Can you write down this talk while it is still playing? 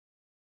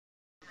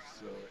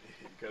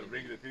can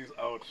bring the things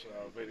out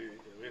very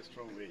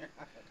strong way.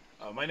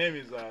 My name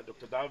is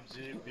Dr.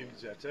 Dabji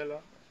Bimji,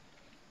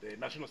 the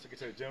National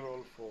Secretary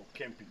General for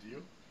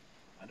KMPDU,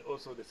 and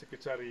also the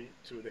Secretary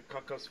to the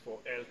Caucus for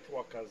Health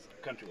Workers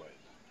countrywide.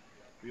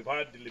 We've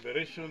had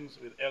deliberations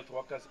with health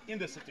workers in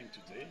the sitting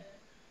today,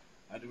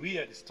 and we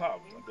are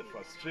disturbed at the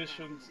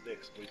frustrations, the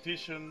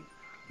exploitation,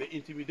 the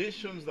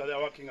intimidations that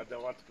are working at the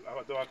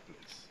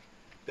workplace.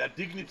 Their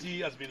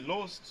dignity has been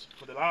lost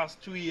for the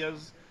last 2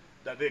 years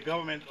that the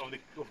government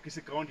of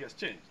Kisii County has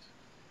changed.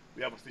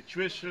 We have a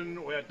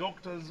situation where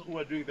doctors who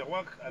are doing the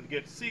work and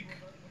get sick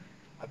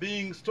are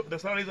the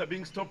salaries are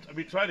being stopped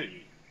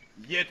arbitrarily,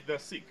 yet they're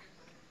sick.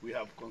 We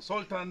have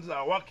consultants that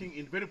are working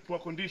in very poor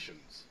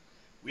conditions.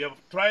 We have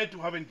tried to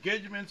have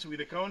engagements with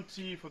the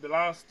county for the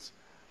last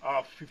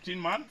 15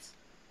 months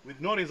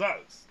with no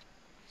results.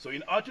 So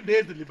in our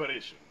today's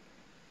deliberation,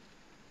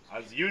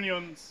 as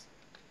unions,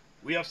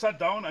 we have sat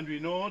down and we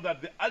know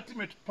that the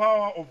ultimate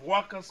power of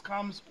workers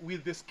comes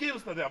with the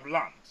skills that they have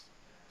learned.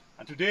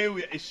 And today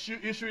we are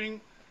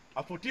issuing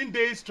a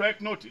 14-day strike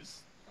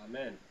notice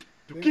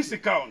to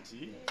Kisii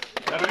County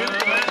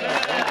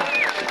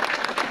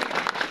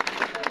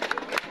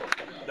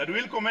that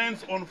will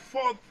commence on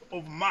 4th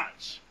of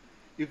March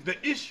if the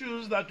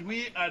issues that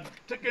we had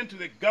taken to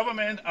the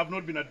government have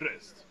not been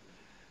addressed.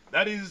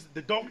 That is,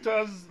 the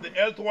doctors, the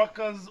health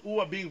workers who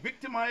are being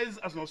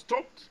victimized has not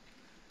stopped.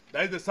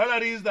 That is, the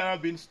salaries that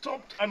have been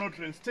stopped are not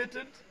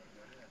reinstated.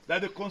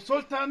 That the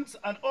consultants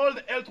and all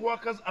the health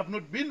workers have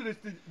not been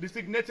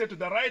designated to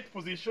the right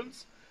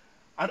positions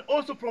and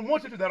also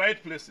promoted to the right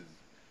places.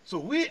 So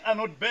we are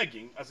not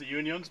begging as a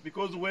unions,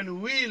 because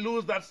when we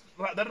lose that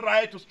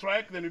right to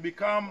strike, then we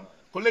become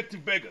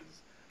collective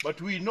beggars. But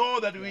we know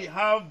that we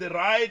have the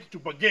right to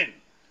bargain.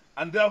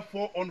 And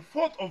therefore, on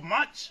 4th of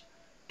March,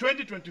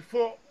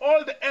 2024,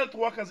 all the health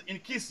workers in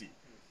Kisii,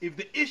 if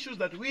the issues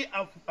that we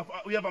have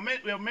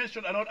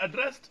mentioned are not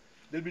addressed,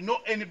 there will be no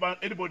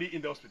anybody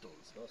in the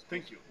hospitals.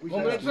 Thank you.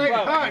 Comrade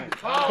Power!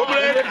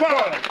 Comrade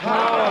Power!